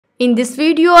In this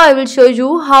video, I will show you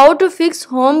how to fix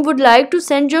Home would like to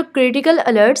send your critical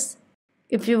alerts.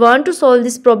 If you want to solve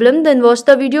this problem, then watch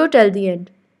the video till the end.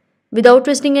 Without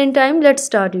wasting any time, let's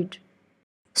start it.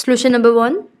 Solution number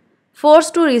 1.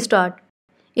 Force to restart.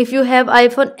 If you have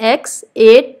iPhone X,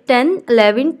 8, 10,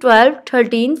 11, 12,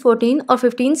 13, 14 or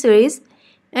 15 series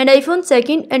and iPhone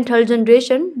 2nd and 3rd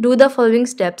generation, do the following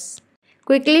steps.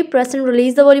 Quickly press and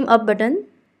release the volume up button.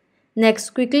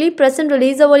 Next, quickly press and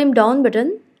release the volume down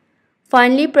button.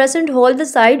 Finally, press and hold the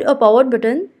side or power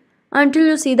button until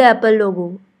you see the Apple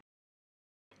logo.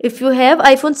 If you have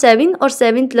iPhone 7 or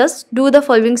 7 Plus, do the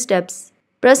following steps.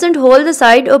 Press and hold the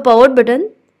side or power button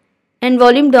and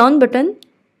volume down button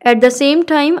at the same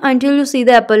time until you see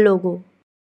the Apple logo.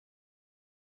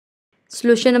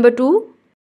 Solution number 2.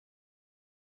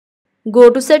 Go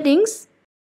to Settings.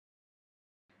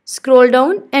 Scroll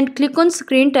down and click on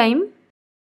Screen Time.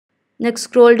 Next,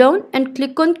 scroll down and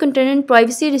click on Content and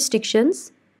Privacy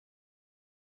Restrictions.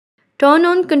 Turn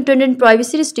on Content and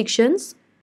Privacy Restrictions.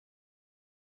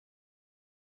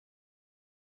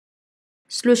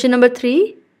 Solution number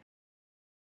 3.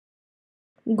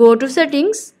 Go to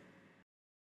Settings.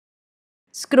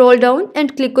 Scroll down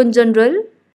and click on General.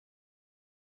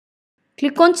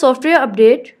 Click on Software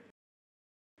Update.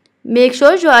 Make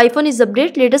sure your iPhone is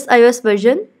updated latest iOS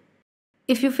version.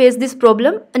 If you face this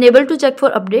problem, unable to check for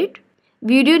update,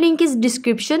 video link is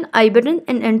description, I button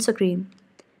and end screen.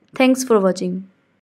 Thanks for watching.